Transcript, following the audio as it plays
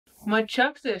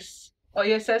Machuxis. Oh,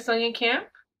 yes, that's Sonia Camp.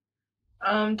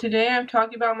 Today I'm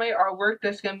talking about my artwork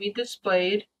that's going to be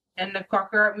displayed in the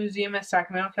Crocker Art Museum in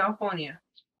Sacramento, California.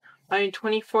 I'm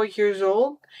 24 years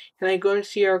old and I go to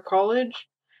Sierra College.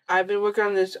 I've been working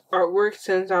on this artwork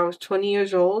since I was 20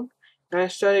 years old, and I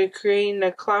started creating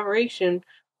a collaboration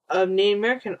of Native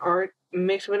American art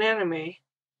mixed with anime.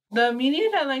 The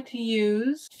medium I like to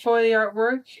use for the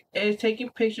artwork is taking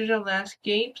pictures of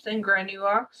landscapes and granny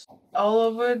walks all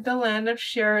over the land of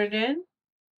Sheridan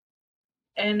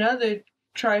and other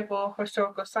tribal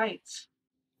historical sites.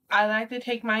 I like to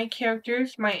take my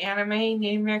characters, my anime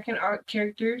Native American art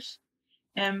characters,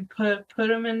 and put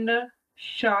them in the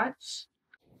shots.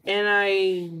 And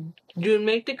I do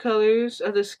make the colors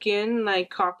of the skin like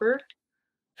copper.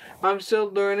 I'm still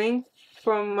learning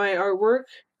from my artwork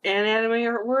and anime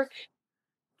artwork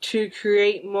to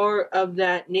create more of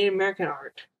that Native American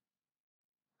art.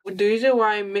 The reason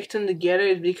why I mix them together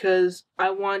is because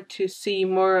I want to see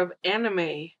more of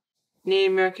anime,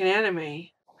 Native American anime.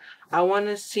 I want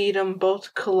to see them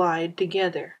both collide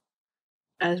together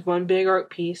as one big art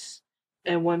piece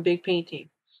and one big painting.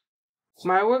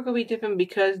 My work will be different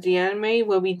because the anime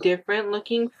will be different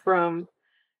looking from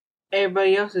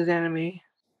everybody else's anime.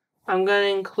 I'm going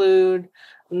to include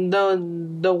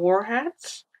the war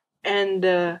hats and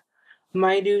the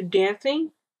Maidu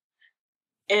dancing,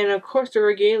 and of course the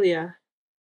regalia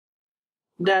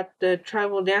that the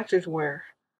tribal dancers wear.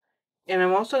 And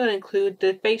I'm also going to include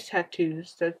the face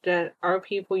tattoos that our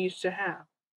people used to have.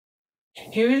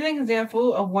 Here's an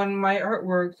example of one of my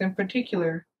artworks in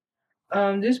particular.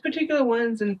 This particular one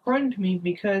is important to me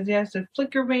because it has the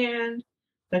flicker band,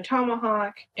 the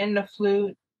tomahawk, and the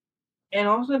flute, and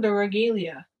also the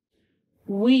regalia.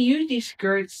 We use these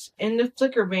skirts in the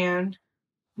flicker band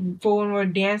for when we're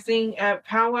dancing at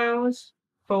powwows,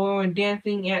 for when we're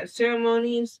dancing at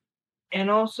ceremonies, and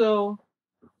also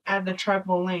at the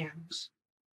tribal lands.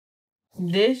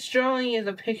 This drawing is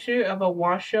a picture of a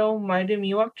Washoe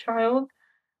Miwok child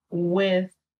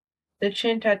with the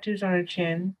chin tattoos on her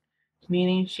chin,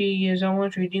 meaning she is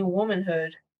almost reaching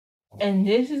womanhood. And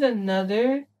this is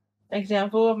another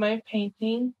example of my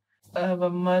painting of a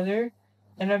mother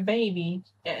and a baby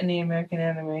in the American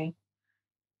anime.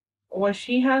 What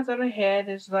she has on her head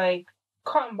is like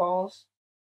cotton balls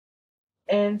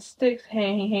and sticks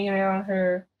hanging out on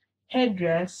her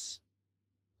headdress,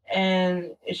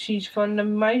 and she's from the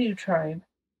Maidu tribe.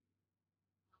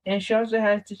 And she also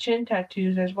has the chin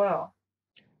tattoos as well.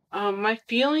 My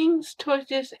feelings towards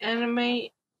this anime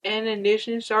and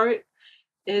indigenous art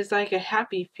is like a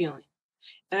happy feeling.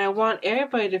 And I want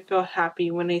everybody to feel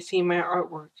happy when they see my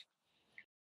artwork.